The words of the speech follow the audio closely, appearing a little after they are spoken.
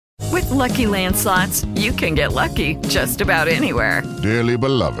Lucky Land Slots, you can get lucky just about anywhere. Dearly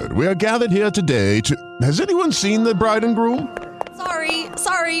beloved, we are gathered here today to... Has anyone seen the bride and groom?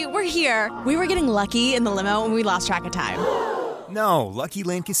 Sorry, we're here. We were getting lucky in the limo and we lost track of time. No, Lucky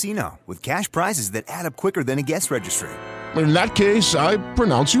Land Casino, with cash prizes that add up quicker than a guest registry. In that case, I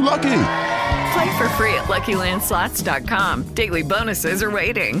pronounce you lucky. Play for free at LuckyLandSlots.com. Daily bonuses are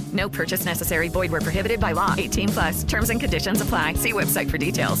waiting. No purchase necessary. Void where prohibited by law. 18+. Terms and conditions apply. See website for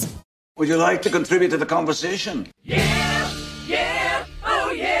details. Would you like to contribute to the conversation? Yeah,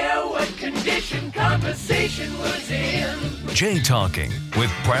 oh yeah, what condition conversation was in. Jay Talking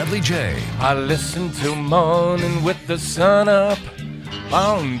with Bradley Jay. I listen to Morning with the Sun Up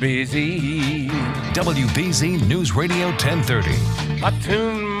on BZ. WBZ News Radio 1030. I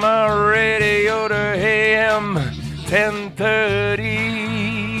tune my radio to AM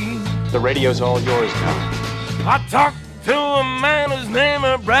 1030. The radio's all yours now. I talk to a man whose name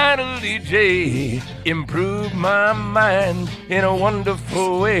is Bradley J. Improved my mind in a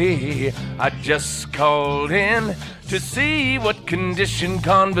wonderful way. I just called in to see what condition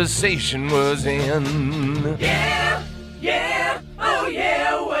conversation was in. Yeah, oh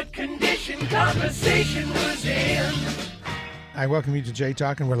yeah, what condition conversation was in. I welcome you to Jay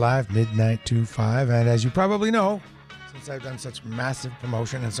Talking. We're live midnight to 5. And as you probably know, since I've done such massive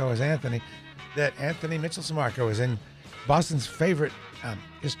promotion, and so has Anthony, that Anthony Mitchell-Samarco is in Boston's favorite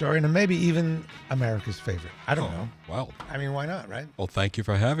historian, and maybe even America's favorite. I don't know. Well, I mean, why not, right? Well, thank you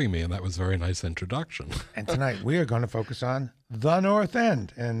for having me, and that was a very nice introduction. And tonight we are going to focus on the North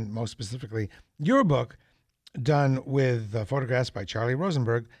End, and most specifically, your book, done with photographs by Charlie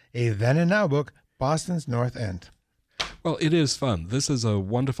Rosenberg, a then and now book, Boston's North End. Well, it is fun. This is a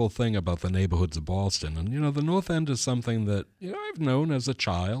wonderful thing about the neighborhoods of Boston. And, the North End is something that, I've known as a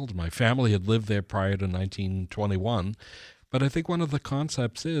child. My family had lived there prior to 1921. But I think one of the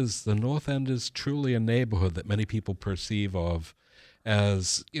concepts is the North End is truly a neighborhood that many people perceive of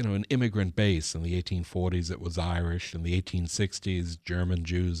as, an immigrant base. In the 1840s, it was Irish. In the 1860s, German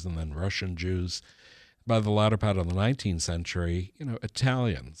Jews and then Russian Jews. By the latter part of the 19th century,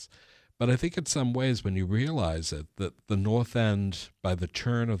 Italians. But I think in some ways when you realize it, that the North End, by the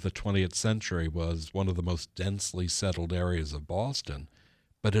turn of the 20th century, was one of the most densely settled areas of Boston,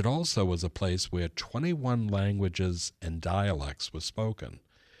 but it also was a place where 21 languages and dialects were spoken.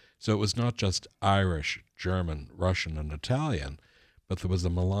 So it was not just Irish, German, Russian, and Italian, but there was a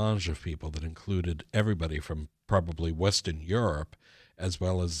melange of people that included everybody from probably Western Europe as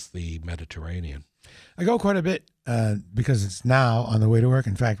well as the Mediterranean. I go quite a bit because it's now on the way to work.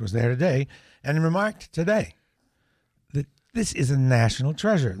 In fact, was there today and remarked today that this is a national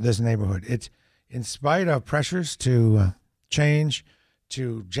treasure, this neighborhood. It's, in spite of pressures to change,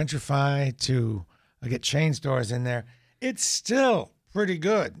 to gentrify, to get chain stores in there, it's still pretty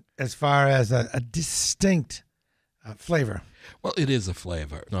good as far as a distinct flavor. Well, it is a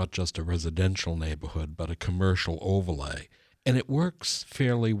flavor, not just a residential neighborhood, but a commercial overlay. And it works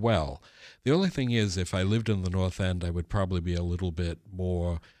fairly well. The only thing is, if I lived in the North End, I would probably be a little bit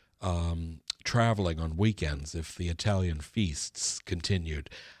more traveling on weekends if the Italian feasts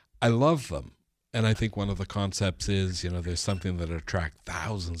continued. I love them. And I think one of the concepts is, there's something that attracts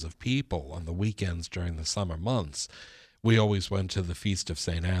thousands of people on the weekends during the summer months. We always went to the Feast of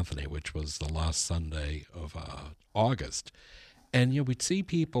St. Anthony, which was the last Sunday of August. And, we'd see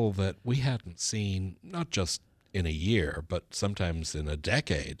people that we hadn't seen, not just in a year, but sometimes in a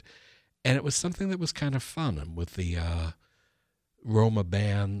decade. And it was something that was kind of fun. And with the Roma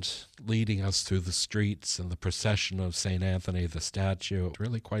band leading us through the streets and the procession of St. Anthony, the statue, it was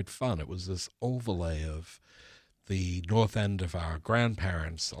really quite fun. It was this overlay of the North End of our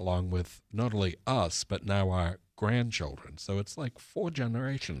grandparents, along with not only us, but now our grandchildren. So it's like 4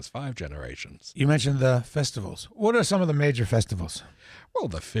 generations, 5 generations. You mentioned the festivals. What are some of the major festivals? Well,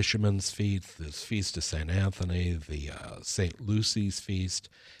 the Fisherman's Feast, the Feast of St. Anthony, the St. Lucy's Feast.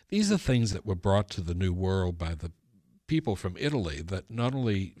 These are things that were brought to the New World by the people from Italy that not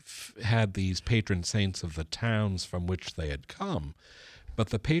only had these patron saints of the towns from which they had come, but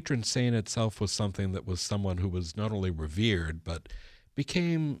the patron saint itself was something that was someone who was not only revered, but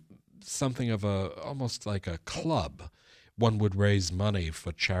became something of almost like a club. One would raise money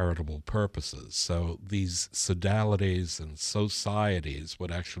for charitable purposes. So these sodalities and societies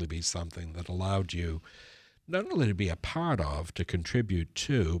would actually be something that allowed you not only to be a part of, to contribute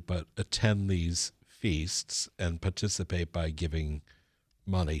to, but attend these feasts and participate by giving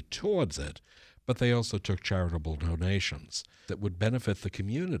money towards it. But they also took charitable donations that would benefit the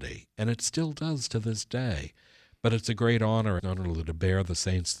community, and it still does to this day. But it's a great honor not only to bear the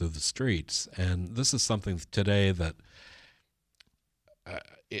saints through the streets, and this is something today that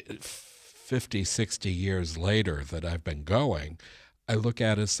 50, 60 years later that I've been going, I look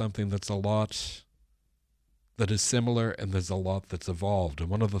at it as something that's a lot that is similar, and there's a lot that's evolved. And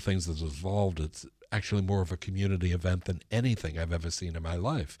one of the things that's evolved, it's actually more of a community event than anything I've ever seen in my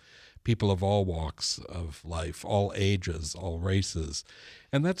life. People of all walks of life, all ages, all races.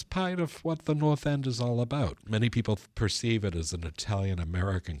 And that's part of what the North End is all about. Many people perceive it as an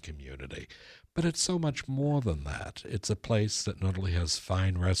Italian-American community, but it's so much more than that. It's a place that not only has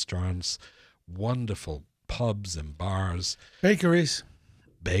fine restaurants, wonderful pubs and bars. Bakeries.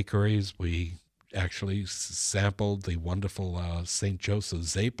 We actually sampled the wonderful St. Joseph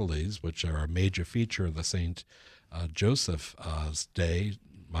Zapolis, which are a major feature of the St. Joseph's Day,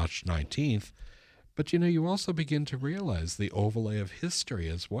 March 19th. But, you also begin to realize the overlay of history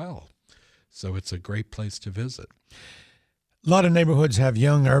as well. So it's a great place to visit. A lot of neighborhoods have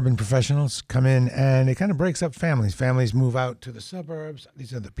young urban professionals come in, and it kind of breaks up families. Families move out to the suburbs.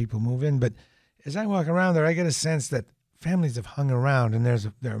 These other people move in. But as I walk around there, I get a sense that families have hung around, and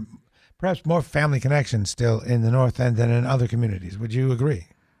there are perhaps more family connections still in the North End than in other communities. Would you agree?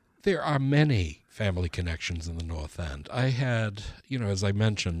 There are many family connections in the North End. I had, as I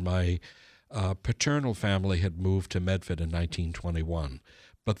mentioned, my paternal family had moved to Medford in 1921.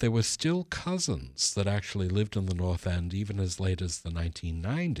 But there were still cousins that actually lived in the North End even as late as the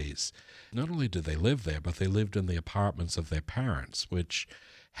 1990s. Not only did they live there, but they lived in the apartments of their parents, which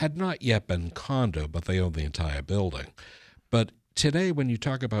had not yet been condo, but they owned the entire building. But today, when you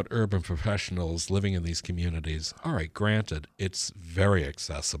talk about urban professionals living in these communities, all right, granted, it's very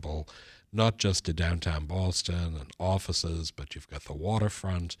accessible, not just to downtown Boston and offices, but you've got the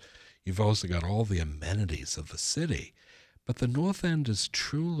waterfront. You've also got all the amenities of the city. But the North End is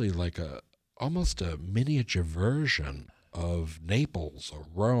truly like almost a miniature version of Naples or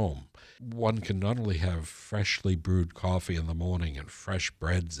Rome. One can not only have freshly brewed coffee in the morning and fresh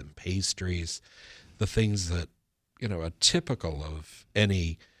breads and pastries, the things that, are typical of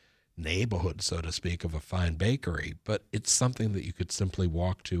any neighborhood, so to speak, of a fine bakery, but it's something that you could simply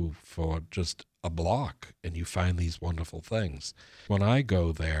walk to for just a block, and you find these wonderful things. When I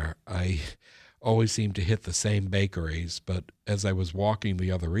go there, I always seem to hit the same bakeries, but as I was walking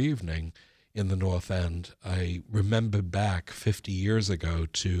the other evening in the North End, I remembered back 50 years ago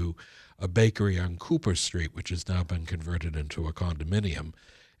to a bakery on Cooper Street, which has now been converted into a condominium.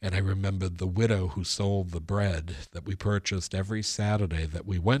 And I remembered the widow who sold the bread that we purchased every Saturday that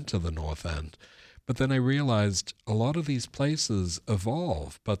we went to the North End. But then I realized a lot of these places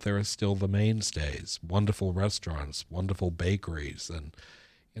evolve, but there are still the mainstays, wonderful restaurants, wonderful bakeries, and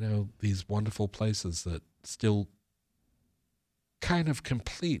these wonderful places that still kind of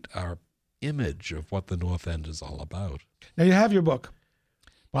complete our image of what the North End is all about. Now, you have your book,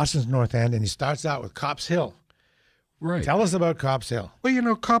 Boston's North End, and he starts out with Copp's Hill. Right. Tell us about Copp's Hill.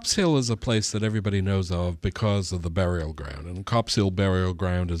 Well, Copp's Hill is a place that everybody knows of because of the burial ground. And Copp's Hill Burial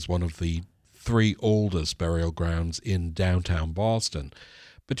Ground is one of the 3 oldest burial grounds in downtown Boston.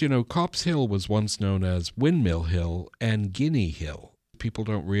 But, Copp's Hill was once known as Windmill Hill and Guinea Hill. People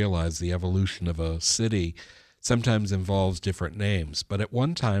don't realize the evolution of a city sometimes involves different names. But at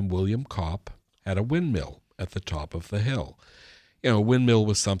one time, William Copp had a windmill at the top of the hill. A windmill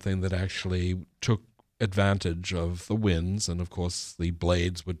was something that actually took advantage of the winds, and of course the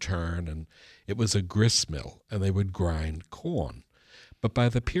blades would turn, and it was a grist mill, and they would grind corn. But by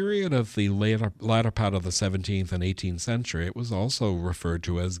the period of the latter part of the 17th and 18th century, it was also referred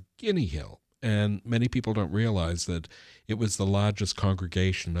to as Guinea Hill. And many people don't realize that it was the largest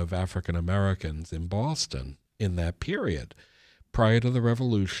congregation of African Americans in Boston in that period. Prior to the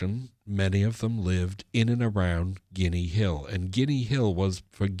Revolution, many of them lived in and around Guinea Hill. And Guinea Hill was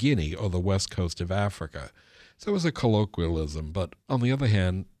for Guinea, or the west coast of Africa. So it was a colloquialism. But on the other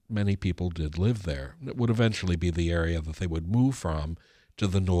hand, many people did live there. It would eventually be the area that they would move from to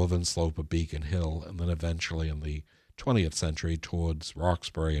the northern slope of Beacon Hill, and then eventually in the 20th century towards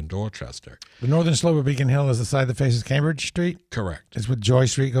Roxbury and Dorchester. The northern slope of Beacon Hill is the side that faces Cambridge Street? Correct. It's what Joy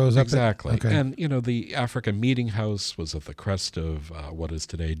Street goes up? Exactly. Okay. And, the African Meeting House was at the crest of what is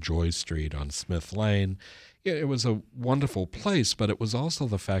today Joy Street on Smith Lane. It was a wonderful place, but it was also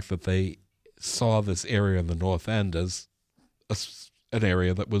the fact that they saw this area in the North End as an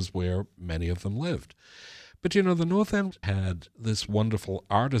area that was where many of them lived. But, the North End had this wonderful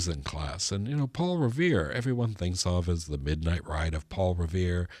artisan class. And, Paul Revere, everyone thinks of as the Midnight Ride of Paul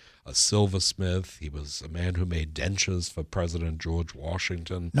Revere, a silversmith. He was a man who made dentures for President George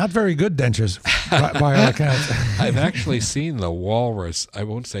Washington. Not very good dentures, by all accounts. I've actually seen the walrus, I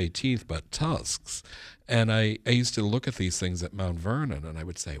won't say teeth, but tusks. And I used to look at these things at Mount Vernon, and I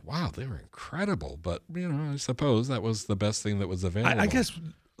would say, wow, they were incredible. But, I suppose that was the best thing that was available. I guess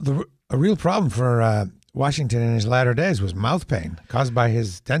a real problem for Washington in his latter days was mouth pain caused by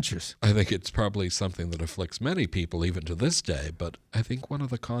his dentures. I think it's probably something that afflicts many people even to this day. But I think one of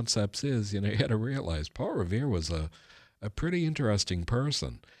the concepts is, you had to realize Paul Revere was a pretty interesting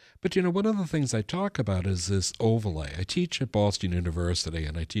person. But, one of the things I talk about is this overlay. I teach at Boston University,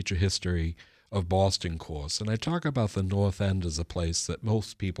 and I teach a history of Boston course, and I talk about the North End as a place that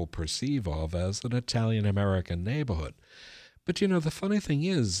most people perceive of as an Italian-American neighborhood. But, the funny thing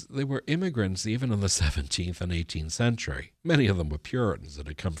is, they were immigrants even in the 17th and 18th century. Many of them were Puritans that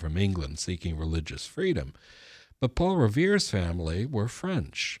had come from England seeking religious freedom. But Paul Revere's family were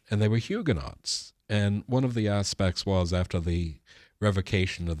French, and they were Huguenots. And one of the aspects was, after the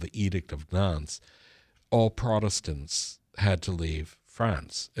revocation of the Edict of Nantes, all Protestants had to leave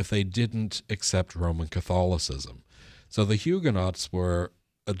France if they didn't accept Roman Catholicism. So the Huguenots were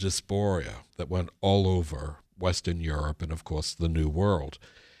a diaspora that went all over Western Europe and, of course, the New World.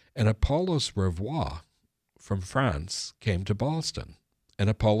 And Apollos Revoix from France came to Boston. And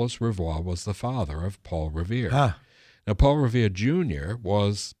Apollos Revoix was the father of Paul Revere. Now, Paul Revere Jr.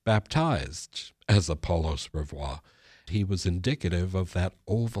 was baptized as Apollos Revoix. He was indicative of that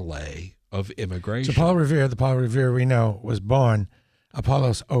overlay of immigration. So the Paul Revere we know, was born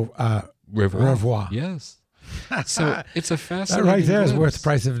Apollos Revoix. Yes. So it's a fascinating that right there glimpse. Is worth the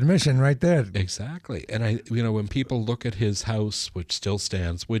price of admission right there. Exactly. And when people look at his house, which still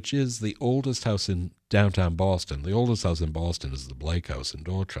stands, which is the oldest house in downtown Boston. The oldest house in Boston is the Blake House in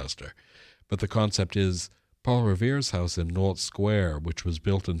Dorchester. But the concept is Paul Revere's house in North Square, which was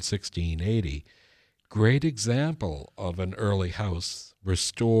built in 1680. Great example of an early house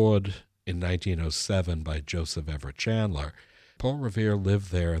restored in 1907 by Joseph Everett Chandler. Paul Revere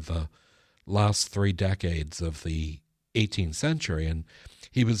lived there the last 3 decades of the 18th century, and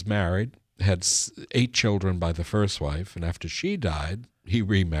he was married, had 8 children by the first wife, and after she died, he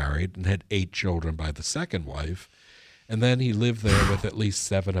remarried and had 8 children by the second wife, and then he lived there with at least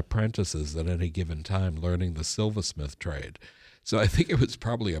 7 apprentices at any given time learning the silversmith trade. So I think it was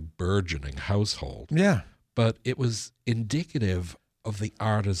probably a burgeoning household. Yeah. But it was indicative of the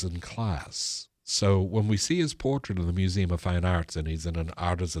artisan class. So when we see his portrait in the Museum of Fine Arts, and he's in an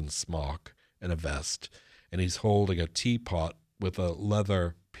artisan smock and a vest, and he's holding a teapot with a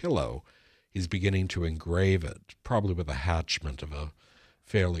leather pillow, he's beginning to engrave it, probably with a hatchment of a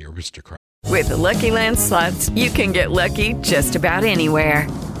fairly aristocrat. With the Lucky Land Slots, you can get lucky just about anywhere.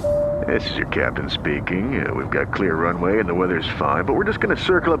 This is your captain speaking. We've got clear runway and the weather's fine, but we're just going to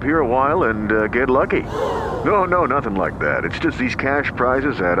circle up here a while and get lucky. No, nothing like that. It's just these cash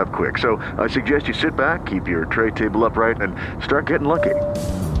prizes add up quick. So I suggest you sit back, keep your tray table upright, and start getting lucky.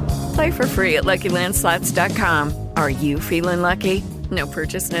 Play for free at LuckyLandSlots.com. Are you feeling lucky? No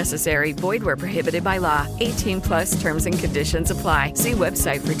purchase necessary. Void where prohibited by law. 18+ terms and conditions apply. See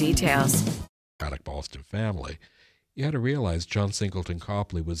website for details. Boston family. You had to realize John Singleton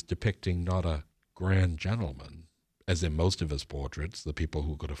Copley was depicting not a grand gentleman, as in most of his portraits, the people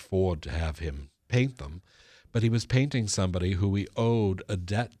who could afford to have him paint them, but he was painting somebody who he owed a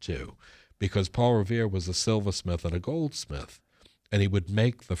debt to, because Paul Revere was a silversmith and a goldsmith, and he would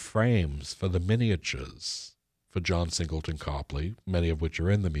make the frames for the miniatures for John Singleton Copley, many of which are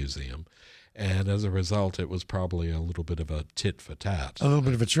in the museum, and as a result, it was probably a little bit of a tit for tat. A little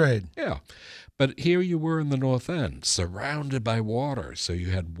bit of a trade. Yeah. But here you were in the North End, surrounded by water. So you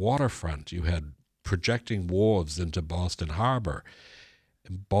had waterfront, you had projecting wharves into Boston Harbor.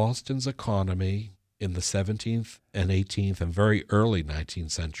 And Boston's economy in the 17th and 18th and very early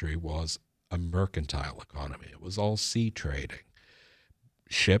 19th century was a mercantile economy. It was all sea trading.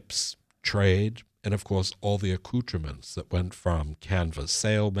 Ships, trade, and of course all the accoutrements that went from canvas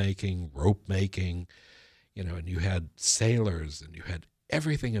sail making, rope making, and you had sailors and you had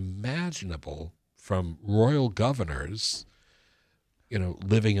everything imaginable from royal governors,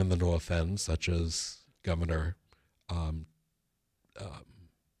 living in the North End, such as Governor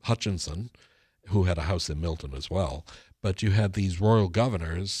Hutchinson, who had a house in Milton as well. But you had these royal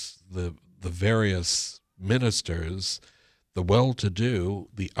governors, the various ministers, the well-to-do,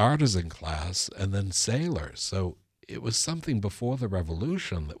 the artisan class, and then sailors. So it was something before the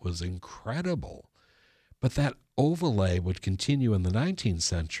Revolution that was incredible. But that overlay would continue in the 19th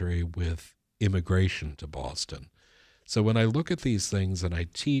century with immigration to Boston. So when I look at these things and I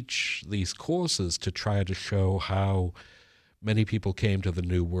teach these courses to try to show how many people came to the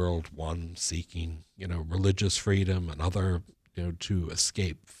New World, one seeking, religious freedom, another, to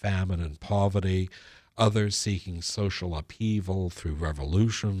escape famine and poverty, others seeking social upheaval through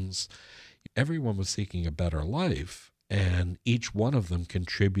revolutions. Everyone was seeking a better life, and each one of them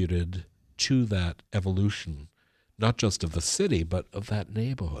contributed to that evolution, not just of the city, but of that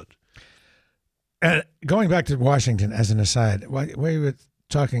neighborhood. And going back to Washington as an aside, while you were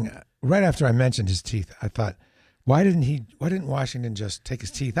talking, right after I mentioned his teeth, I thought, why didn't Washington just take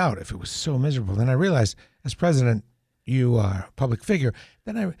his teeth out if it was so miserable? Then I realized, as president, you are a public figure.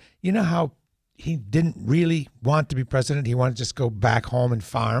 Then you know how he didn't really want to be president? He wanted to just go back home and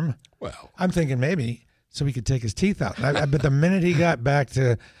farm. Well, I'm thinking maybe so he could take his teeth out. But the minute he got back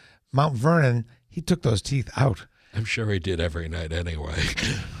to Mount Vernon, he took those teeth out. I'm sure he did every night anyway.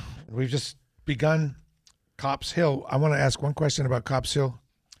 We've just begun Copp's Hill. I want to ask one question about Copp's Hill.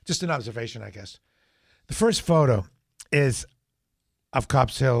 Just an observation, I guess. The first photo is of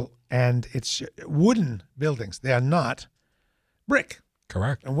Copp's Hill, and it's wooden buildings. They are not brick.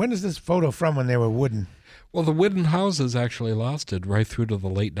 Correct. And when is this photo from, when they were wooden? Well, the wooden houses actually lasted right through to the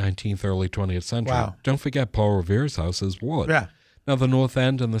late 19th, early 20th century. Wow. Don't forget Paul Revere's house is wood. Yeah. Now, the North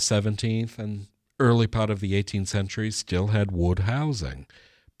End in the 17th and early part of the 18th century still had wood housing.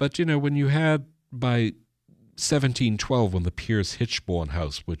 But, when you had by 1712, when the Pierce Hitchborn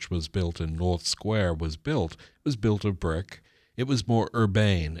house, which was built in North Square, was built, it was built of brick. It was more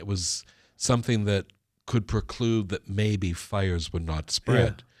urbane. It was something that could preclude that maybe fires would not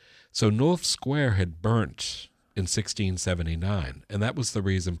spread. Yeah. So North Square had burnt in 1679, and that was the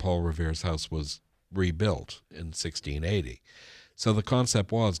reason Paul Revere's house was rebuilt in 1680. So the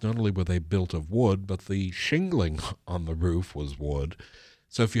concept was not only were they built of wood, but the shingling on the roof was wood.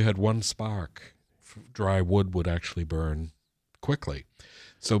 So if you had one spark, dry wood would actually burn quickly.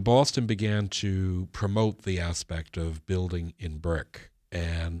 So Boston began to promote the aspect of building in brick.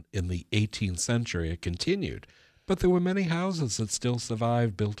 And in the 18th century, it continued. But there were many houses that still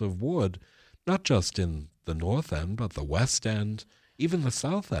survived built of wood, not just in the North End, but the West End, even the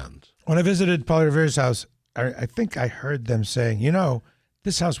South End. When I visited Paul Revere's house, I think I heard them saying,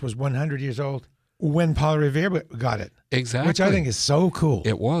 this house was 100 years old when Paul Revere got it. Exactly. Which I think is so cool.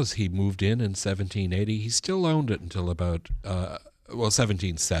 It was. He moved in 1780. He still owned it until about,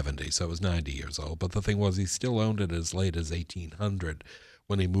 1770, so it was 90 years old. But the thing was, he still owned it as late as 1800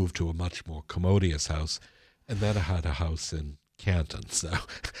 when he moved to a much more commodious house. And then I had a house in Canton, so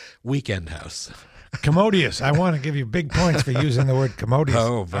weekend house. Commodious. I want to give you big points for using the word commodious.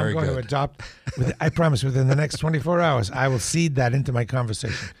 Oh, very good. I'm going to adopt, I promise, within the next 24 hours, I will seed that into my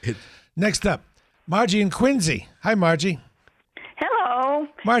conversation. Next up, Margie in Quincy. Hi, Margie. Hello.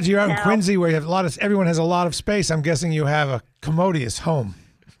 Margie, you're out in Quincy where you have everyone has a lot of space. I'm guessing you have a commodious home.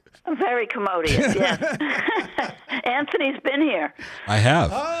 Very commodious, yes. Anthony's been here. I have.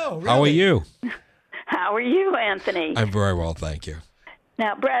 Oh, really? How are you? How are you, Anthony? I'm very well, thank you.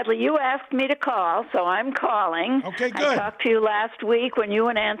 Now, Bradley, you asked me to call, so I'm calling. Okay, good. I talked to you last week when you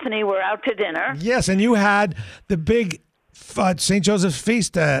and Anthony were out to dinner. Yes, and you had the big St. Joseph's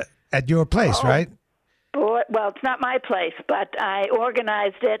feast at your place, right? Well, it's not my place, but I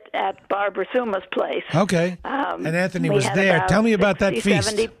organized it at Barbara Suma's place. Okay. And Anthony was there. Tell me about that feast.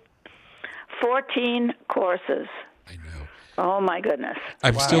 70, 14 courses. I know. Oh, my goodness.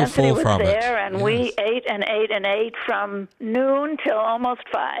 I'm still full from it. Anthony was there, and we ate and ate and ate from noon till almost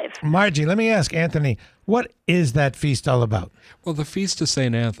 5. Margie, let me ask Anthony, what is that feast all about? Well, the Feast of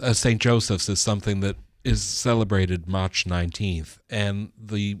St. Joseph's is something that is celebrated March 19th, and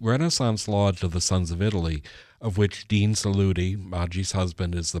the Renaissance Lodge of the Sons of Italy, of which Dean Saludi, Margie's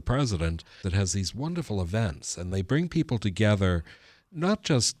husband, is the president, that has these wonderful events, and they bring people together not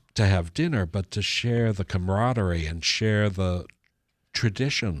just to have dinner, but to share the camaraderie and share the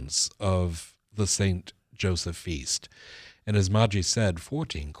traditions of the St. Joseph feast. And as Margie said,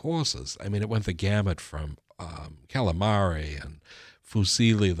 14 courses. I mean, it went the gamut from calamari and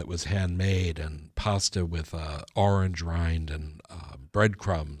fusilli that was handmade and pasta with orange rind and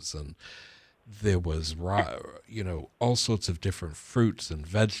breadcrumbs. And there was, all sorts of different fruits and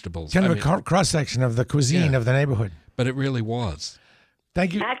vegetables. Kind of a cross-section of the cuisine of the neighborhood. But it really was.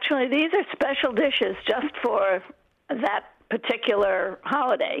 Thank you. Actually, these are special dishes just for that particular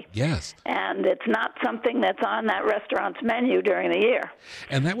holiday. Yes. And it's not something that's on that restaurant's menu during the year.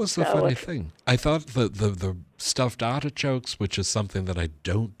 And that was the funny thing. I thought the stuffed artichokes, which is something that I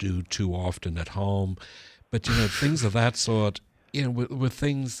don't do too often at home, but, things of that sort, were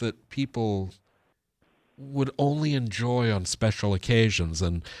things that people would only enjoy on special occasions.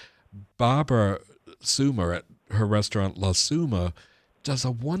 And Barbara Sumer at her restaurant La Suma does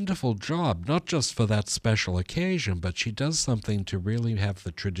a wonderful job, not just for that special occasion, but she does something to really have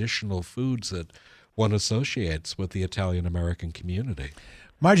the traditional foods that one associates with the Italian-American community.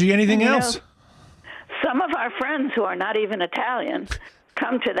 Margie, anything else? Some of our friends who are not even Italian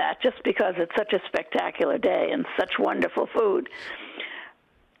come to that just because it's such a spectacular day and such wonderful food.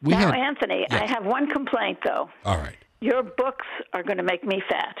 Anthony, yes. I have one complaint, though. All right. Your books are going to make me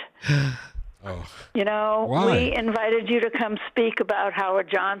fat. Oh. You know, Why? we invited you to come speak about Howard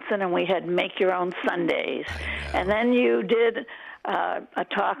Johnson, and we had Make Your Own Sundays. And then you did a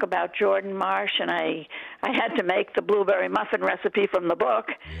talk about Jordan Marsh, and I had to make the blueberry muffin recipe from the book.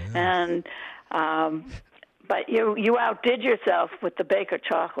 Yes. And but you outdid yourself with the Baker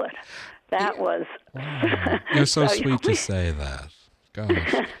chocolate. That was... You're so sweet to say that.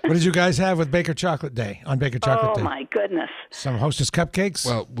 Gosh. What did you guys have with Baker Chocolate Day, on Baker Chocolate Day? Oh, my goodness. Some Hostess cupcakes?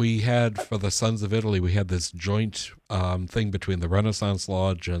 Well, we had, for the Sons of Italy, we had this joint thing between the Renaissance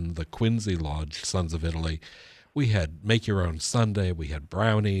Lodge and the Quincy Lodge, Sons of Italy. We had Make Your Own Sunday. We had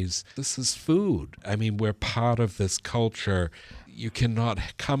brownies. This is food. I mean, we're part of this culture. You cannot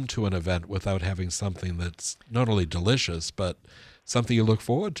come to an event without having something that's not only delicious, but something you look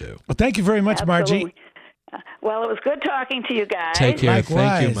forward to. Well, thank you very much, Absolutely. Margie. Well, it was good talking to you guys. Take care. Likewise.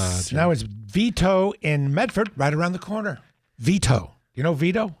 Thank you, Margie. Now it's Vito in Medford, right around the corner. Vito. You know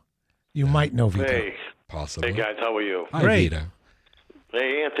Vito? You might know Vito. Hey. Possibly. Hey, guys, how are you? Hi, Great. Vito.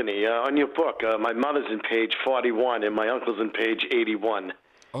 Hey, Anthony, on your book, my mother's in page 41 and my uncle's in page 81.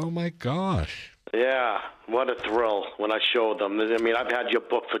 Oh, my gosh. Yeah, what a thrill when I showed them. I mean, I've had your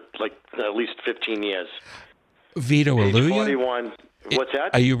book for like at least 15 years. Vito Page Aluya? 41. What's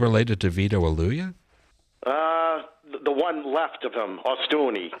that? Are you related to Vito Aluya? The one left of him,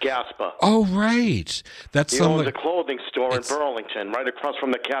 Ostuni, Gasper. Oh, right. That's He owns a clothing store in Burlington, right across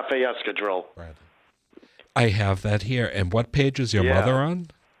from the Cafe Escadrille. Right. I have that here. And what page is your mother on?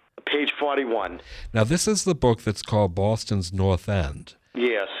 Page 41. Now, this is the book that's called Boston's North End.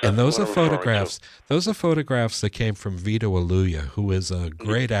 Yes. And those are that's what I'm referring photographs. Those are photographs that came from Vito Aluya, who is a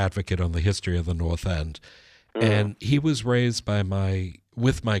great advocate on the history of the North End. And he was raised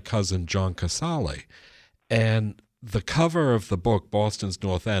with my cousin John Casale. And the cover of the book, Boston's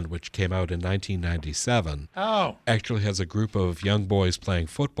North End, which came out in 1997, actually has a group of young boys playing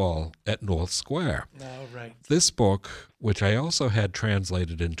football at North Square. Oh, right. This book, which I also had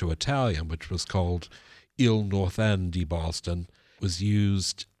translated into Italian, which was called Il North End di Boston, was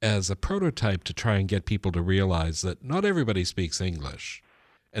used as a prototype to try and get people to realize that not everybody speaks English,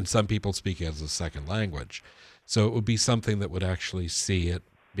 and some people speak it as a second language. So it would be something that would actually see it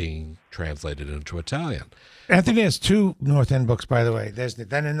being translated into Italian. Anthony has two North End books, by the way. There's the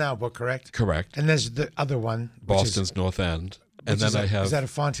Then and Now book, correct? Correct. And there's the other one. Boston's North End. And then I have... Is that a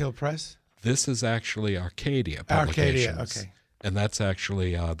Fonthill Press? This is actually Arcadia Publications. Arcadia, okay. And that's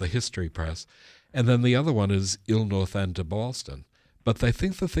actually the History Press. And then the other one is Il North End to Boston. But I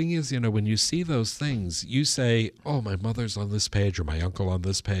think the thing is, when you see those things, you say, oh, my mother's on this page or my uncle on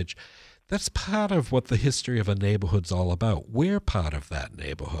this page. That's part of what the history of a neighborhood's all about. We're part of that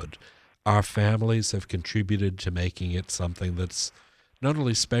neighborhood. Our families have contributed to making it something that's not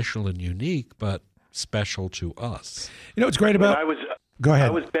only special and unique, but special to us. You know what's great about... Go ahead.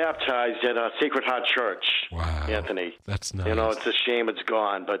 I was baptized at Sacred Heart Church, wow. Anthony. That's nice. It's a shame it's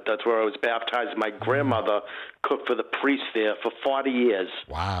gone, but that's where I was baptized. My grandmother cooked for the priest there for 40 years.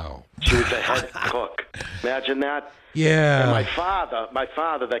 Wow. She was the head cook. Imagine that. Yeah. And my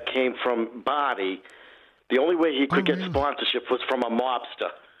father that came from Body, the only way he could get sponsorship was from a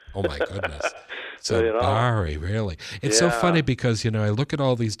mobster. Oh, my goodness. So Bari, really. It's so funny because, I look at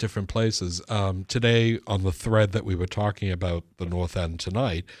all these different places. Today, on the thread that we were talking about the North End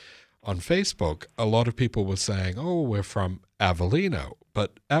tonight, on Facebook, a lot of people were saying, oh, we're from Avellino.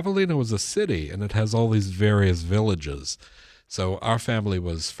 But Avellino is a city, and it has all these various villages. So our family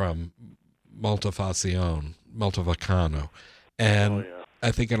was from Montalvacano. And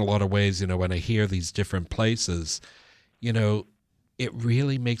I think in a lot of ways, when I hear these different places, it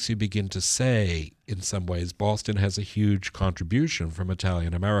really makes you begin to say, in some ways, Boston has a huge contribution from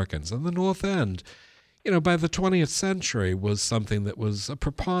Italian Americans. And the North End, by the 20th century was something that was a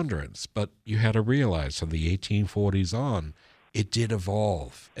preponderance. But you had to realize from the 1840s on, it did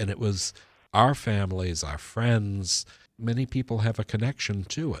evolve. And it was our families, our friends, many people have a connection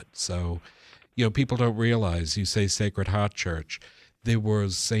to it. So, people don't realize, you say Sacred Heart Church, there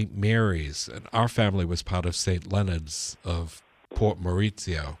was St. Mary's, and our family was part of St. Leonard's of Port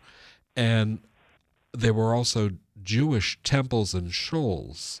Maurizio. And there were also Jewish temples and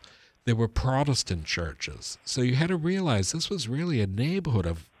shuls. There were Protestant churches. So you had to realize this was really a neighborhood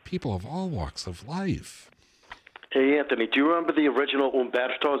of people of all walks of life. Hey, Anthony, do you remember the original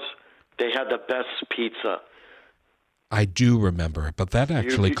Umberto's? They had the best pizza. I do remember it, but that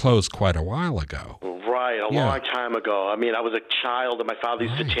actually closed quite a while ago. Right, a long time ago. I mean, I was a child, and my father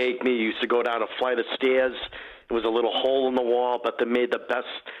used to take me. He used to go down a flight of stairs. It was a little hole in the wall, but they made the best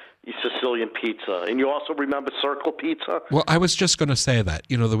Sicilian pizza. And you also remember Circle Pizza? Well, I was just going to say that.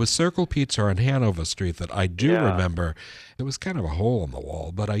 You know, there was Circle Pizza on Hanover Street that I do remember. It was kind of a hole in the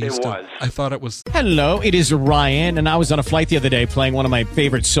wall, but I thought it was. Hello, it is Ryan, and I was on a flight the other day playing one of my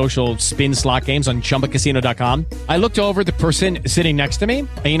favorite social spin slot games on ChumbaCasino.com. I looked over at the person sitting next to me,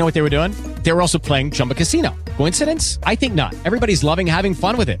 and you know what they were doing? They were also playing Chumba Casino. Coincidence? I think not. Everybody's loving having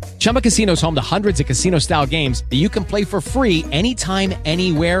fun with it. Chumba Casino is home to hundreds of casino-style games that you can play for free anytime,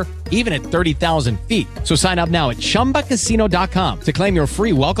 anywhere, even at 30,000 feet. So sign up now at ChumbaCasino.com to claim your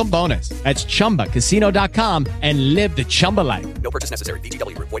free welcome bonus. That's ChumbaCasino.com and live the Chumba life. No purchase necessary.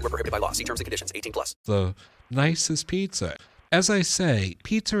 VGW. Void where prohibited by law. See terms and conditions. 18+. The nicest pizza. As I say,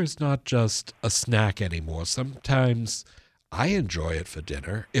 pizza is not just a snack anymore. Sometimes I enjoy it for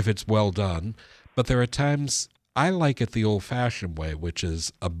dinner if it's well done, but there are times I like it the old-fashioned way, which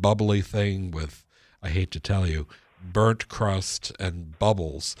is a bubbly thing with, I hate to tell you, burnt crust and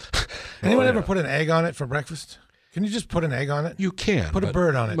bubbles. Anyone ever put an egg on it for breakfast? Can you just put an egg on it? You can. Put a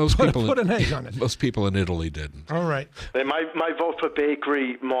bird on it. Put an egg on it. Most people in Italy didn't. All right. And my vote for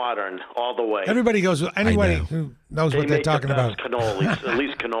bakery modern all the way. Everybody goes. Anybody who knows what they're talking about. Cannolis, at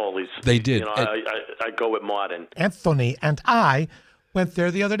least cannolis. They did. You know, I go with modern. Anthony and I went there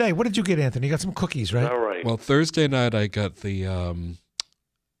the other day. What did you get, Anthony? You got some cookies, right? All right. Well, Thursday night I got the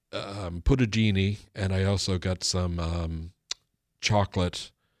puttaini, and I also got some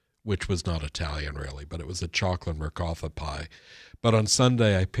chocolate, which was not Italian really, but it was a chocolate ricotta pie. But on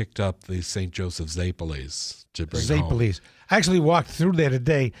Sunday I picked up the St. Joseph Zapolis to bring home. I actually walked through there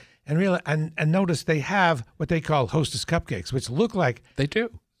today and noticed they have what they call Hostess cupcakes, which look like they do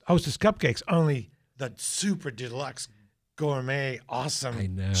Hostess cupcakes, only the super deluxe gourmet,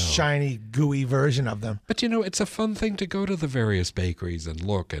 awesome, shiny, gooey version of them. But, you know, it's a fun thing to go to the various bakeries and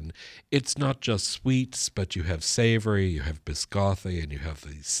look, and it's not just sweets, but you have savory, you have biscotti, and you have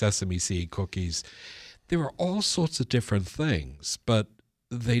the sesame seed cookies. There are all sorts of different things, but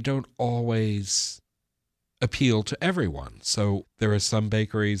they don't always appeal to everyone. So there are some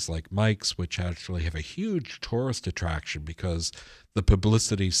bakeries like Mike's, which actually have a huge tourist attraction because the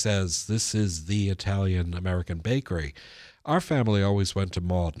publicity says this is the Italian-American bakery. Our family always went to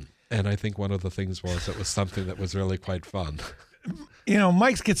Morden, and I think one of the things was it was something that was really quite fun. You know,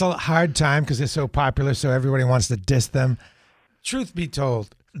 Mike's gets a hard time because they're so popular, so everybody wants to diss them. Truth be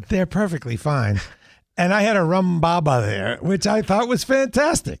told, they're perfectly fine. And I had a rum baba there, which I thought was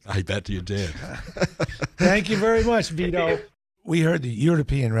fantastic. I bet you did. Thank you very much, Vito. We heard the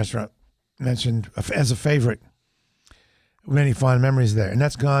European restaurant mentioned as a favorite. Many fond memories there. And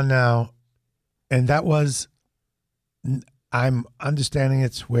that's gone now. And that was, I'm understanding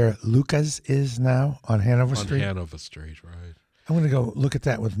it's where Luca's is now on Hanover Street. On Hanover Street, right. I'm going to go look at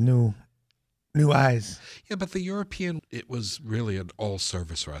that with new eyes. Yeah, but the European, it was really an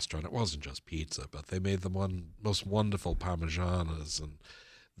all-service restaurant. It wasn't just pizza, but they made the most wonderful parmesanas and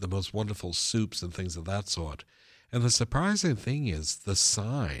the most wonderful soups and things of that sort. And the surprising thing is the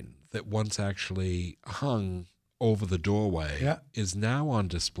sign that once actually hung over the doorway is now on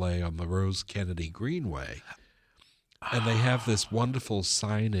display on the Rose Kennedy Greenway. And they have this wonderful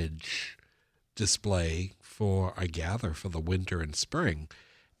signage display for, I gather, for the winter and spring.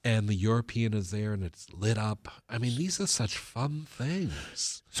 And the European is there, and it's lit up. I mean, these are such fun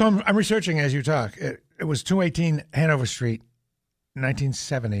things. So I'm researching as you talk. It was 218 Hanover Street,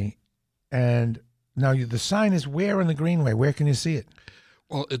 1970. And now the sign is where on the Greenway? Where can you see it?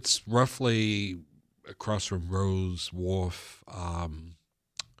 Well, it's roughly across from Rose Wharf.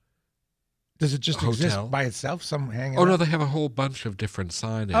 Does it just exist by itself? Some hanging Oh, out? no, they have a whole bunch of different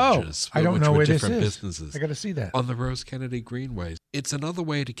signages. Oh, I don't know where this different is. businesses. I got to see that. On the Rose Kennedy Greenway. It's another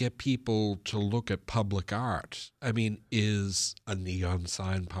way to get people to look at public art. I mean, is a neon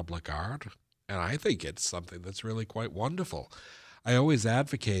sign public art? And I think it's something that's really quite wonderful. I always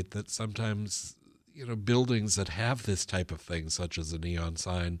advocate that sometimes, you know, buildings that have this type of thing, such as a neon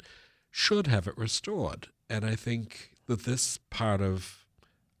sign, should have it restored. And I think that this part of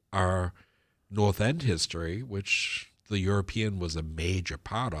our North End history, which the European was a major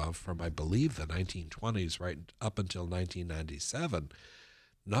part of from, I believe, the 1920s right up until 1997,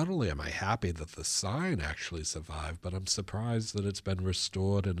 not only am I happy that the sign actually survived, but I'm surprised that it's been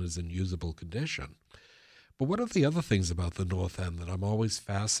restored and is in usable condition. But one of the other things about the North End that I'm always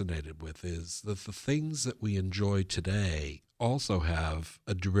fascinated with is that the things that we enjoy today also have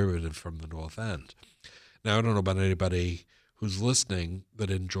a derivative from the North End. Now, I don't know about anybody who's listening that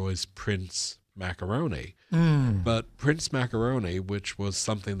enjoys Prince macaroni, but Prince macaroni, which was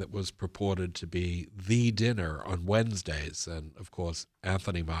something that was purported to be the dinner on Wednesdays, and of course,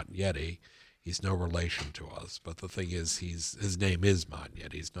 Anthony Martignetti, he's no relation to us, but the thing is, his name is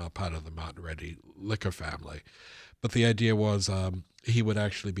Martignetti. He's not part of the Martignetti liquor family. But the idea was he would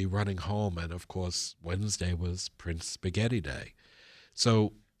actually be running home, and of course, Wednesday was Prince Spaghetti Day.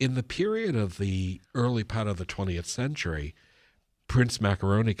 So in the period of the early part of the 20th century, Prince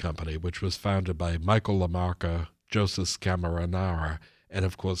Macaroni Company, which was founded by Michael Lamarca, Joseph Scamaranara, and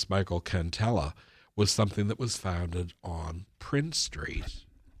of course Michael Cantella, was something that was founded on Prince Street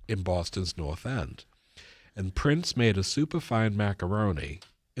in Boston's North End. And Prince made a superfine macaroni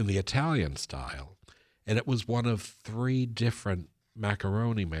in the Italian style, and it was one of 3 different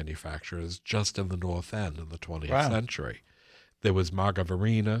macaroni manufacturers just in the North End in the 20th century. There was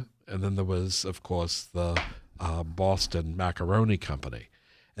Margavarina, and then there was, of course, the Boston Macaroni Company.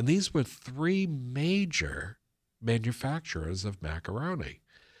 And these were 3 major manufacturers of macaroni.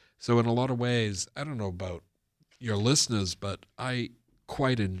 So in a lot of ways, I don't know about your listeners, but I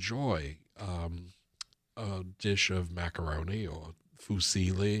quite enjoy a dish of macaroni or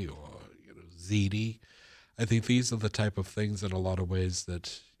fusilli or ziti. I think these are the type of things in a lot of ways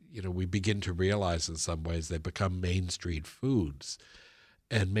that we begin to realize in some ways they become mainstream foods.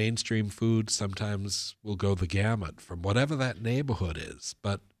 And mainstream foods sometimes will go the gamut from whatever that neighborhood is,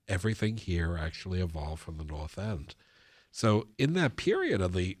 but everything here actually evolved from the North End. So in that period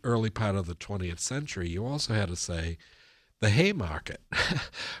of the early part of the 20th century, you also had to say the Haymarket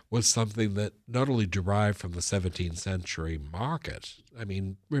was something that not only derived from the 17th century market. I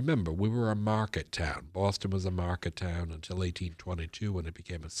mean, remember, we were a market town. Boston was a market town until 1822 when it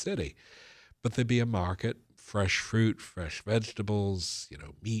became a city. But there'd be a market, fresh fruit, fresh vegetables,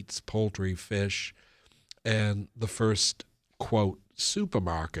 meats, poultry, fish. And the first, quote,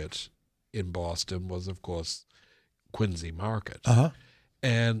 supermarket in Boston was, of course, Quincy Market.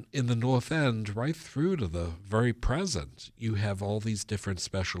 And in the North End, right through to the very present, you have all these different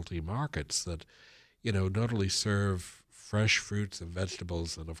specialty markets that, not only serve fresh fruits and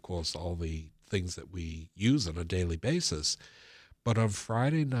vegetables and, of course, all the things that we use on a daily basis, but on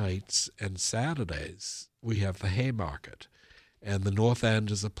Friday nights and Saturdays, we have the Haymarket. And the North End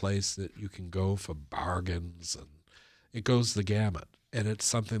is a place that you can go for bargains, and it goes the gamut. And it's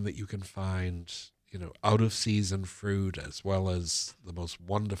something that you can find, out-of-season fruit as well as the most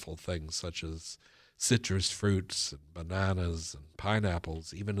wonderful things such as citrus fruits and bananas and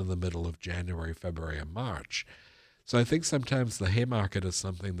pineapples, even in the middle of January, February, and March. So I think sometimes the Haymarket is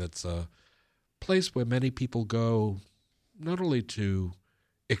something that's a place where many people go not only to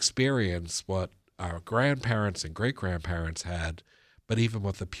experience what our grandparents and great-grandparents had, but even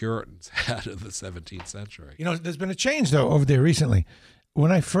what the Puritans had in the 17th century. There's been a change, though, over there recently. When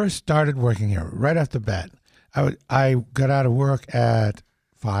I first started working here, right off the bat, I got out of work at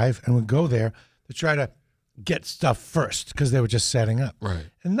 5 and would go there to try to get stuff first because they were just setting up. Right.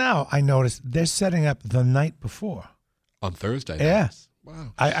 And now I notice they're setting up the night before. On Thursday nights? Yes.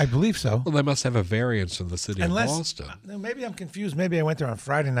 Wow. I believe so. Well, they must have a variance from the city of Boston. Maybe I'm confused. Maybe I went there on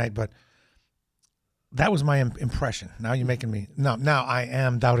Friday night, but that was my impression. Now you're making me... No, now I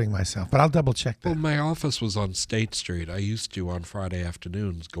am doubting myself, but I'll double check that. Well, my office was on State Street. I used to, on Friday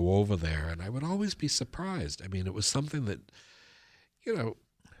afternoons, go over there, and I would always be surprised. I mean, it was something that,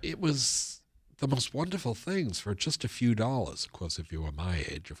 it was the most wonderful things for just a few dollars. Of course, if you were my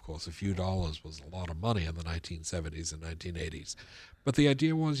age, a few dollars was a lot of money in the 1970s and 1980s. But the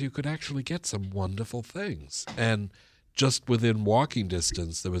idea was you could actually get some wonderful things. And just within walking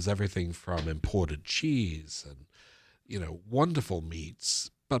distance, there was everything from imported cheese and, wonderful meats,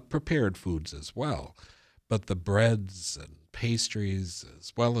 but prepared foods as well. But the breads and pastries,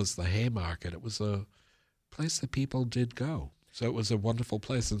 as well as the Haymarket, it was a place that people did go. So it was a wonderful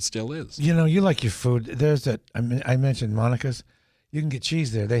place and still is. You like your food. There's that, I mentioned Monica's. You can get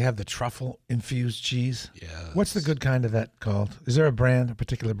cheese there. They have the truffle-infused cheese. Yeah. What's the good kind of that called? Is there a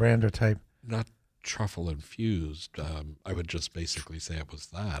particular brand or type? Not truffle-infused. I would just basically say it was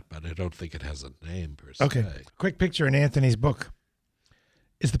that, but I don't think it has a name per se. Okay. Quick picture in Anthony's book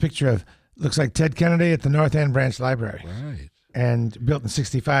is the picture of, looks like Ted Kennedy at the North End Branch Library. Right. And built in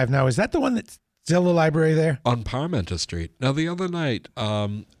 1965. Now, is that the one that's still the library there? On Parmenter Street. Now, the other night,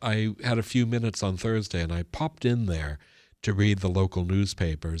 I had a few minutes on Thursday, and I popped in there to read the local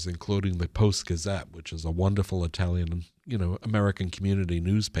newspapers, including the Post-Gazette, which is a wonderful Italian, American community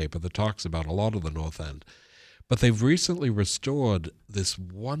newspaper that talks about a lot of the North End. But they've recently restored this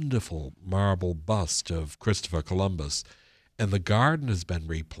wonderful marble bust of Christopher Columbus, And the garden has been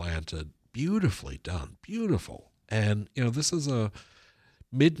replanted. Beautifully done. Beautiful. And, this is a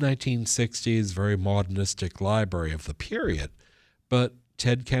mid-1960s, very modernistic library of the period. But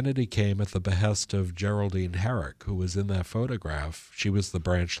Ted Kennedy came at the behest of Geraldine Herrick, who was in that photograph. She was the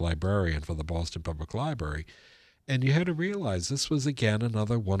branch librarian for the Boston Public Library. And you had to realize this was, again,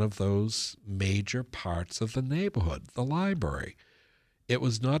 another one of those major parts of the neighborhood, the library. It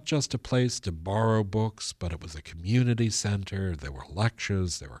was not just a place to borrow books, but it was a community center. There were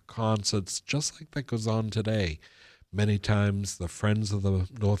lectures, there were concerts, just like that goes on today. Many times the Friends of the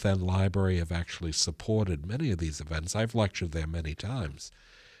North End Library have actually supported many of these events. I've lectured there many times.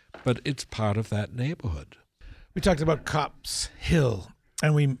 But it's part of that neighborhood. We talked about Copp's Hill.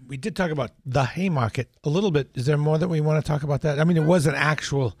 And we did talk about the Haymarket a little bit. Is there more that we want to talk about that? I mean, it was an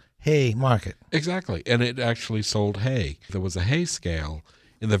actual hay market. Exactly. And it actually sold hay. There was a hay scale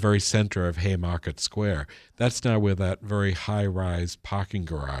in the very center of Haymarket Square. That's now where that very high-rise parking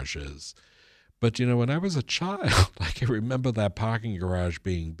garage is. But, when I was a child, I can remember that parking garage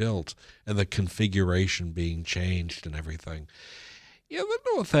being built and the configuration being changed and everything. Yeah, the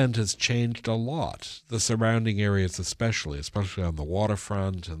North End has changed a lot. The surrounding areas especially on the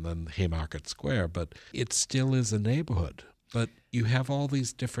waterfront and then Haymarket Square, but it still is a neighborhood. But you have all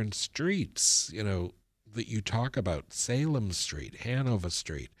these different streets, that you talk about, Salem Street, Hanover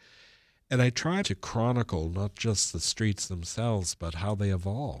Street. And I try to chronicle not just the streets themselves, but how they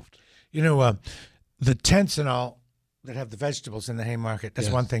evolved. The tents and all that have the vegetables in the Haymarket, that's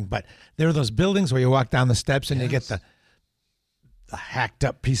one thing. But there are those buildings where you walk down the steps and you get the hacked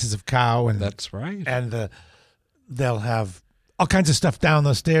up pieces of cow, and that's right. And they'll have all kinds of stuff down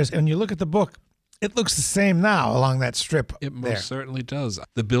those stairs. And you look at the book, it looks the same now along that strip. It most certainly does.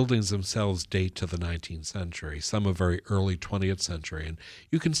 The buildings themselves date to the 19th century. Some are very early 20th century, and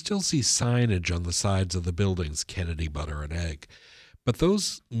you can still see signage on the sides of the buildings: Kennedy Butter and Egg. But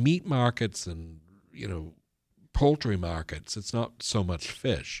those meat markets and poultry markets, it's not so much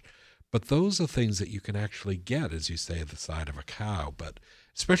fish. But those are things that you can actually get, as you say, at the side of a cow. But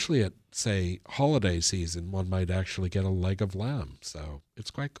especially at, say, holiday season, one might actually get a leg of lamb. So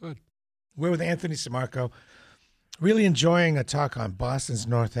it's quite good. We're with Anthony Sammarco. Really enjoying a talk on Boston's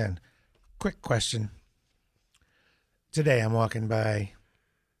North End. Quick question. Today I'm walking by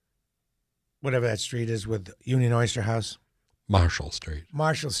whatever that street is with Union Oyster House. Marshall Street.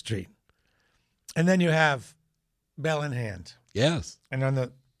 Marshall Street. And then you have Bell in Hand. Yes. And on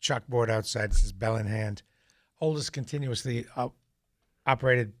the chalkboard outside it says Bell in Hand, oldest continuously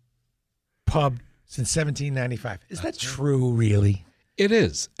operated pub since 1795. Is that true, really? It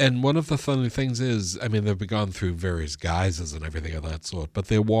is. And one of the funny things is, they've gone through various guises and everything of that sort, but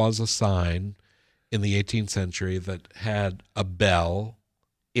there was a sign in the 18th century that had a bell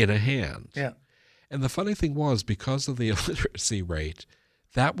in a hand. Yeah. And the funny thing was, because of the illiteracy rate,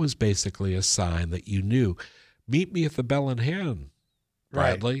 that was basically a sign that you knew, meet me at the Bell in Hand,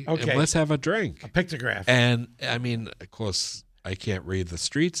 Bradley, right. Okay. And let's have a drink. A pictograph. And, of course, I can't read the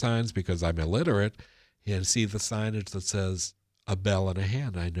street signs because I'm illiterate, and see the signage that says, a bell in a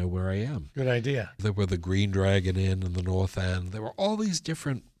hand, I know where I am. Good idea. There were the Green Dragon Inn in the North End. There were all these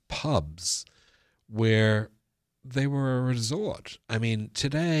different pubs where they were a resort.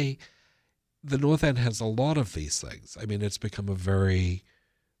 Today, the North End has a lot of these things. It's become a very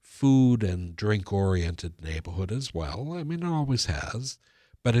food and drink-oriented neighborhood as well. It always has.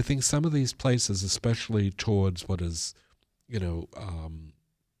 But I think some of these places, especially towards what is,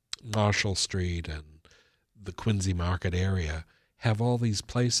 Marshall Street and the Quincy Market area, have all these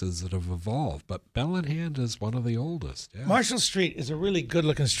places that have evolved. But Bell in Hand is one of the oldest. Yeah. Marshall Street is a really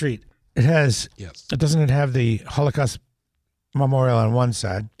good-looking street. It has, yes. Doesn't it have the Holocaust Memorial on one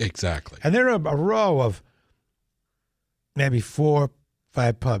side? Exactly. And there are a row of maybe 4,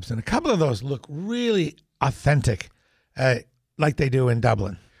 5 pubs, and a couple of those look really authentic, like they do in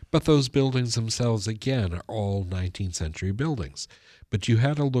Dublin. But those buildings themselves, again, are all 19th century buildings. But you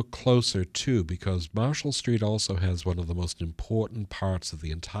had to look closer, too, because Marshall Street also has one of the most important parts of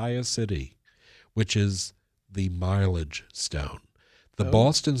the entire city, which is the mileage stone. The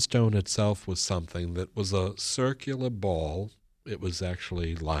Boston stone itself was something that was a circular ball. It was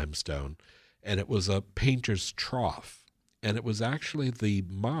actually limestone, and it was a painter's trough. And it was actually the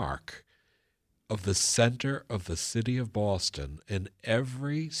mark of the center of the city of Boston, and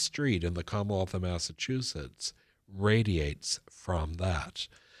every street in the Commonwealth of Massachusetts radiates from that.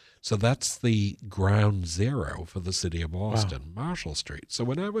 So that's the ground zero for the city of Boston, wow. Marshall Street. So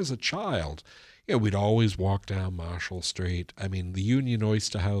when I was a child, we'd always walk down Marshall Street. The Union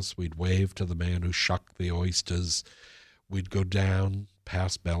Oyster House, we'd wave to the man who shucked the oysters. We'd go down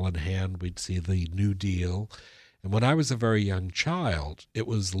past Bell in Hand. We'd see the New Deal. And when I was a very young child, it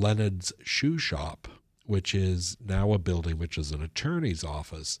was Leonard's Shoe Shop, which is now a building which is an attorney's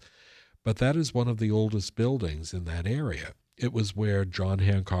office. But that is one of the oldest buildings in that area. It was where John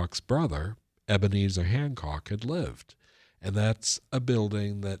Hancock's brother, Ebenezer Hancock, had lived. And that's a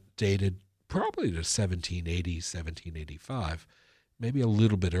building that dated probably to 1780, 1785, maybe a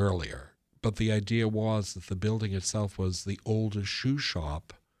little bit earlier. But the idea was that the building itself was the oldest shoe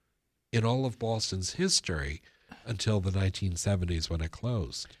shop in all of Boston's history until the 1970s when it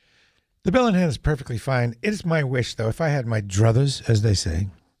closed. The Bell and Hand is perfectly fine. It is my wish, though, if I had my druthers, as they say,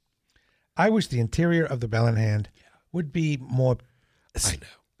 I wish the interior of the Bell and Hand would be more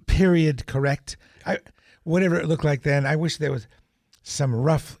period correct. Whatever it looked like then, I wish there was some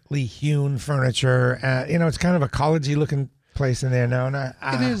roughly hewn furniture. It's kind of a collegey looking place in there now.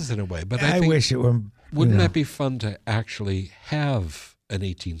 It is in a way, but I wish it were. Wouldn't that be fun to actually have an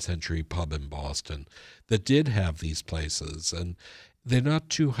 18th century pub in Boston that did have these places? And they're not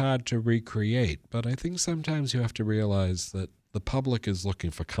too hard to recreate, but I think sometimes you have to realize that the public is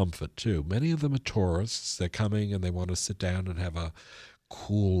looking for comfort too. Many of them are tourists. They're coming and they want to sit down and have a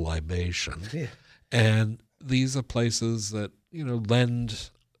cool libation. Yeah. And these are places that, lend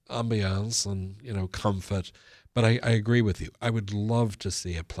ambiance and, comfort. But I agree with you. I would love to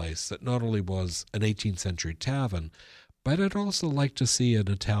see a place that not only was an 18th century tavern, but I'd also like to see an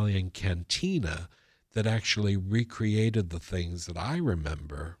Italian cantina that actually recreated the things that I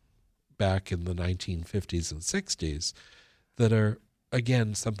remember back in the 1950s and 60s that are,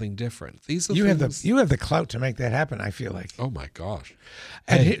 again, something different. These are you have the clout to make that happen, I feel like. Oh, my gosh.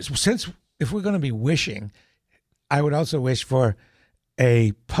 And if we're going to be wishing, I would also wish for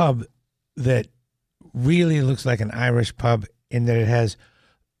a pub that really looks like an Irish pub in that it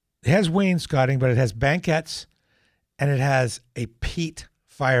has wainscoting, but it has banquettes and it has a peat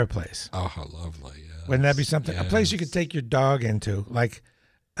fireplace. Oh, how lovely. Yes. Wouldn't that be something? Yes. A place you could take your dog into, like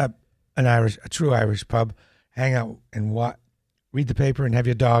a true Irish pub, hang out and read the paper and have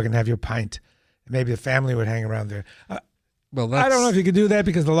your dog and have your pint. Maybe the family would hang around there. Well, I don't know if you could do that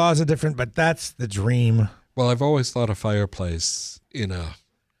because the laws are different, but that's the dream. Well, I've always thought a fireplace in a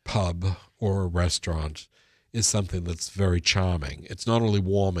pub or a restaurant is something that's very charming. It's not only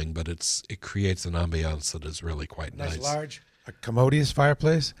warming, but it creates an ambiance that is really quite nice. Large, a commodious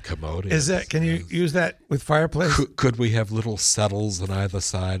fireplace. Commodious. Is that? Can you use that with fireplace? Could we have little settles on either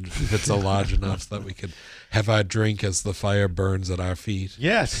side if it's large enough that we could have our drink as the fire burns at our feet?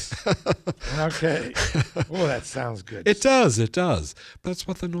 Yes. Okay. Oh, that sounds good. It does. That's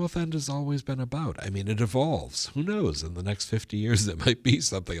what the North End has always been about. I mean, it evolves. Who knows? In the next 50 years, there might be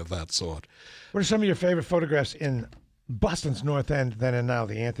something of that sort. What are some of your favorite photographs in Boston's North End then and now,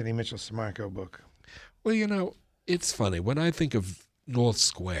 the Anthony Mitchell Simarco book? Well, it's funny. When I think of North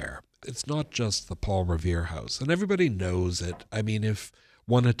Square, it's not just the Paul Revere House, and everybody knows it. I mean, if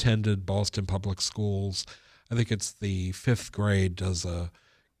one attended Boston Public Schools, I think it's the 5th grade does a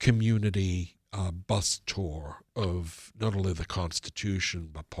community bus tour of not only the Constitution,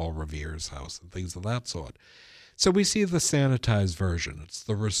 but Paul Revere's house and things of that sort. So we see the sanitized version. It's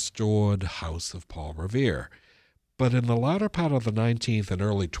the restored house of Paul Revere. But in the latter part of the 19th and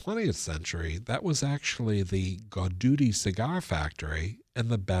early 20th century, that was actually the Gauduti cigar factory and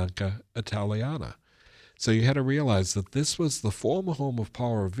the Banca Italiana. So you had to realize that this was the former home of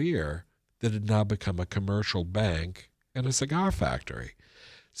Paul Revere that had now become a commercial bank and a cigar factory.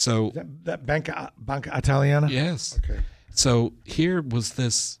 So that Banca Italiana? Yes. Okay. So here was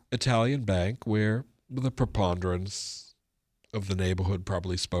this Italian bank where the preponderance of the neighborhood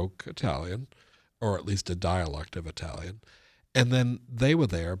probably spoke Italian, or at least a dialect of Italian. And then they were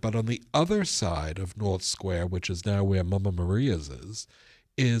there, but on the other side of North Square, which is now where Mama Maria's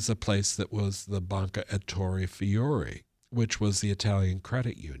is a place that was the Banca Ettore Fiori, which was the Italian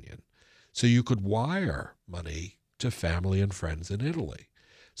credit union. So you could wire money to family and friends in Italy.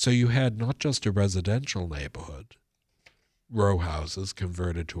 So you had not just a residential neighborhood, row houses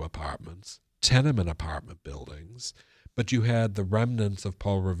converted to apartments, tenement apartment buildings, but you had the remnants of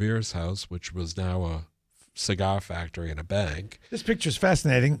Paul Revere's house, which was now a cigar factory and a bank. This picture is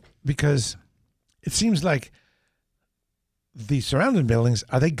fascinating because it seems like the surrounding buildings,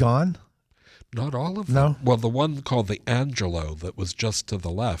 are they gone? Not all of them. No? Well, the one called the Angelo that was just to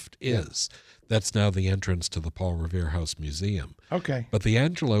the left is. Yeah. That's now the entrance to the Paul Revere House Museum. Okay. But the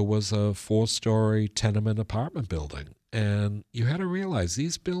Angelo was a 4-story tenement apartment building. And you had to realize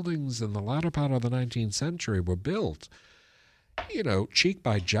these buildings in the latter part of the 19th century were built, cheek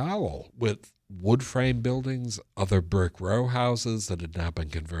by jowl with wood frame buildings, other brick row houses that had now been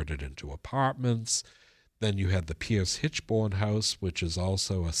converted into apartments. Then you had the Pierce Hitchborn House, which is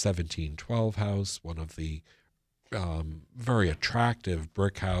also a 1712 house, one of the very attractive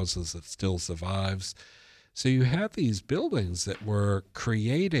brick houses that still survives. So you had these buildings that were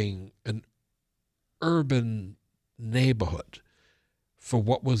creating an urban neighborhood for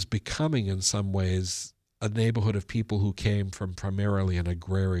what was becoming, in some ways, a neighborhood of people who came from primarily an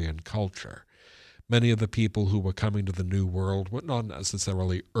agrarian culture. Many of the people who were coming to the New World were not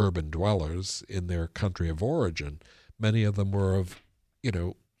necessarily urban dwellers in their country of origin. Many of them were of,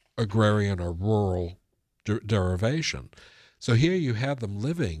 agrarian or rural derivation. So here you had them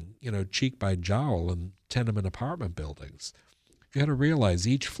living, cheek by jowl in tenement apartment buildings. You had to realize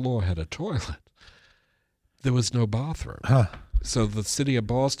each floor had a toilet. There was no bathroom. So the city of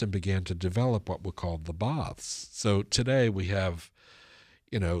Boston began to develop what were called the baths. So today we have,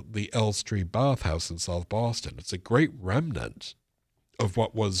 the L Street Bathhouse in South Boston. It's a great remnant of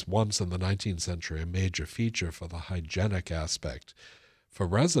what was once in the 19th century a major feature for the hygienic aspect for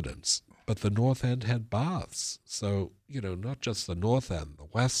residents. But the North End had baths. So, not just the North End, the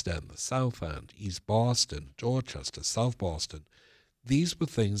West End, the South End, East Boston, Dorchester, South Boston. These were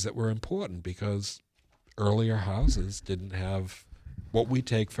things that were important because earlier houses didn't have what we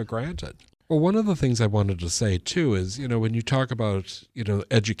take for granted. Well, one of the things I wanted to say, too, is, when you talk about,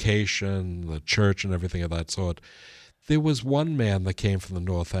 education, the church and everything of that sort, there was one man that came from the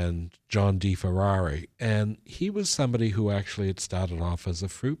North End, John DeFerrari, and he was somebody who actually had started off as a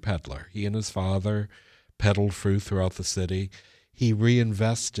fruit peddler. He and his father peddled fruit throughout the city. He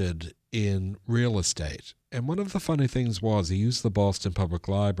reinvested in real estate. And one of the funny things was he used the Boston Public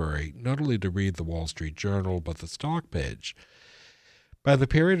Library not only to read the Wall Street Journal, but the stock page. By the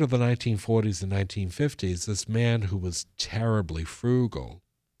period of the 1940s and 1950s, this man who was terribly frugal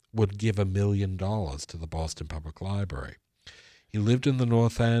would give $1 million to the Boston Public Library. He lived in the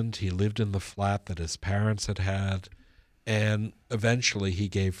North End. He lived in the flat that his parents had had. And eventually he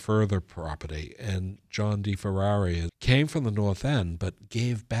gave further property. And John DeFerrari came from the North End, but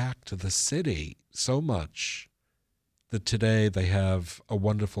gave back to the city so much that today they have a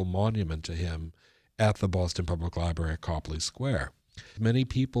wonderful monument to him at the Boston Public Library at Copley Square. Many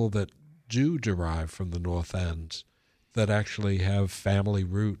people that do derive from the North End that actually have family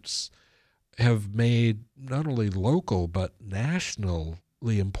roots have made not only local but nationally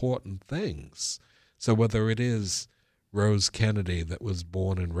important things. So whether it is Rose Kennedy that was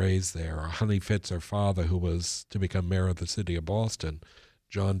born and raised there, or Honey Fitz, her father, who was to become mayor of the city of Boston,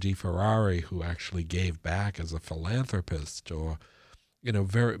 John DeFerrari, who actually gave back as a philanthropist, or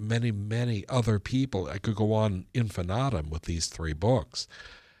very many other people. I could go on infinitum with these 3 books.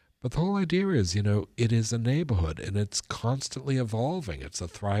 But the whole idea is, it is a neighborhood, and it's constantly evolving. It's a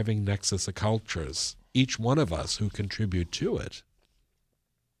thriving nexus of cultures, each one of us who contribute to it.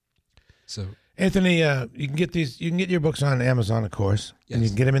 So, Anthony, you can get your books on Amazon, of course, yes. And you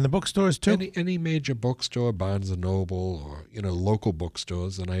can get them in the bookstores too. Any major bookstore, Barnes and Noble, or local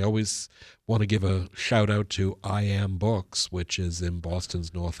bookstores. And I always want to give a shout out to I Am Books, which is in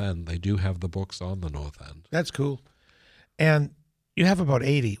Boston's North End. They do have the books on the North End. That's cool. And you have about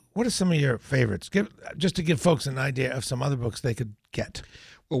 80. What are some of your favorites? Just to give folks an idea of some other books they could get.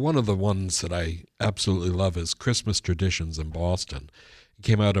 Well, one of the ones that I absolutely love is Christmas Traditions in Boston. It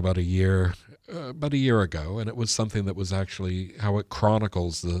came out about a year ago, and it was something that was actually how it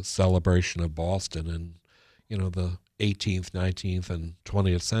chronicles the celebration of Boston in, the 18th, 19th, and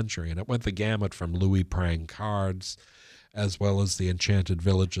 20th century. And it went the gamut from Louis Prang cards, as well as the Enchanted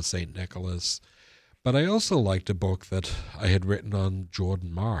Village of St. Nicholas. But I also liked a book that I had written on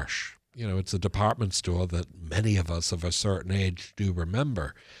Jordan Marsh. It's a department store that many of us of a certain age do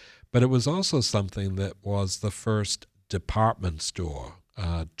remember. But it was also something that was the first department store,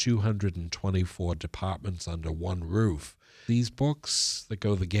 224 departments under one roof. These books that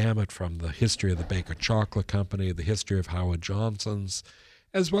go the gamut from the history of the Baker Chocolate Company, the history of Howard Johnson's,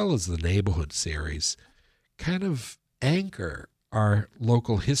 as well as the Neighborhood series, kind of anchor our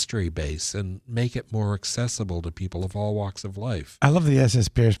local history base and make it more accessible to people of all walks of life. I love the S.S.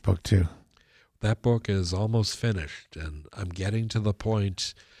 Pierce book, too. That book is almost finished, and I'm getting to the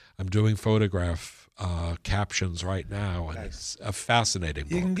point. I'm doing photograph captions right now, and It's a fascinating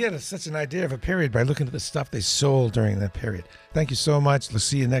book. You can get such an idea of a period by looking at the stuff they sold during that period. Thank you so much. We'll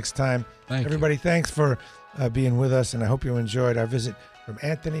see you next time. Everybody, thanks for being with us, and I hope you enjoyed our visit from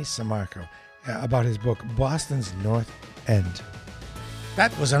Anthony Sammarco about his book, Boston's North End.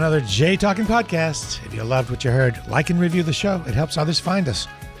 That was another Jay Talking Podcast. If you loved what you heard, like and review the show. It helps others find us.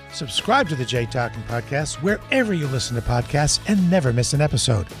 Subscribe to the Jay Talking Podcast wherever you listen to podcasts and never miss an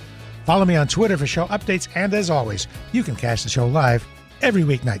episode. Follow me on Twitter for show updates, and as always, you can catch the show live every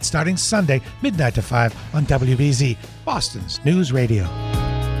weeknight starting Sunday, midnight to 5 on WBZ, Boston's News Radio.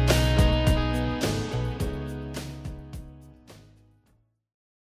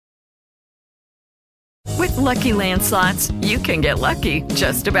 Lucky Land Slots, you can get lucky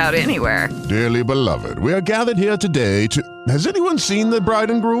just about anywhere. Dearly beloved, we are gathered here today to... Has anyone seen the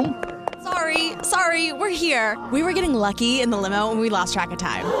bride and groom? Sorry, we're here. We were getting lucky in the limo and we lost track of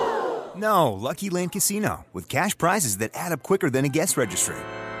time. No, Lucky Land Casino, with cash prizes that add up quicker than a guest registry.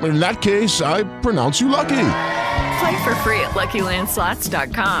 In that case, I pronounce you lucky. Play for free at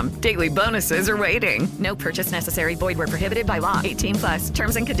LuckyLandSlots.com. Daily bonuses are waiting. No purchase necessary. Void where prohibited by law. 18+.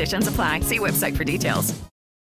 Terms and conditions apply. See website for details.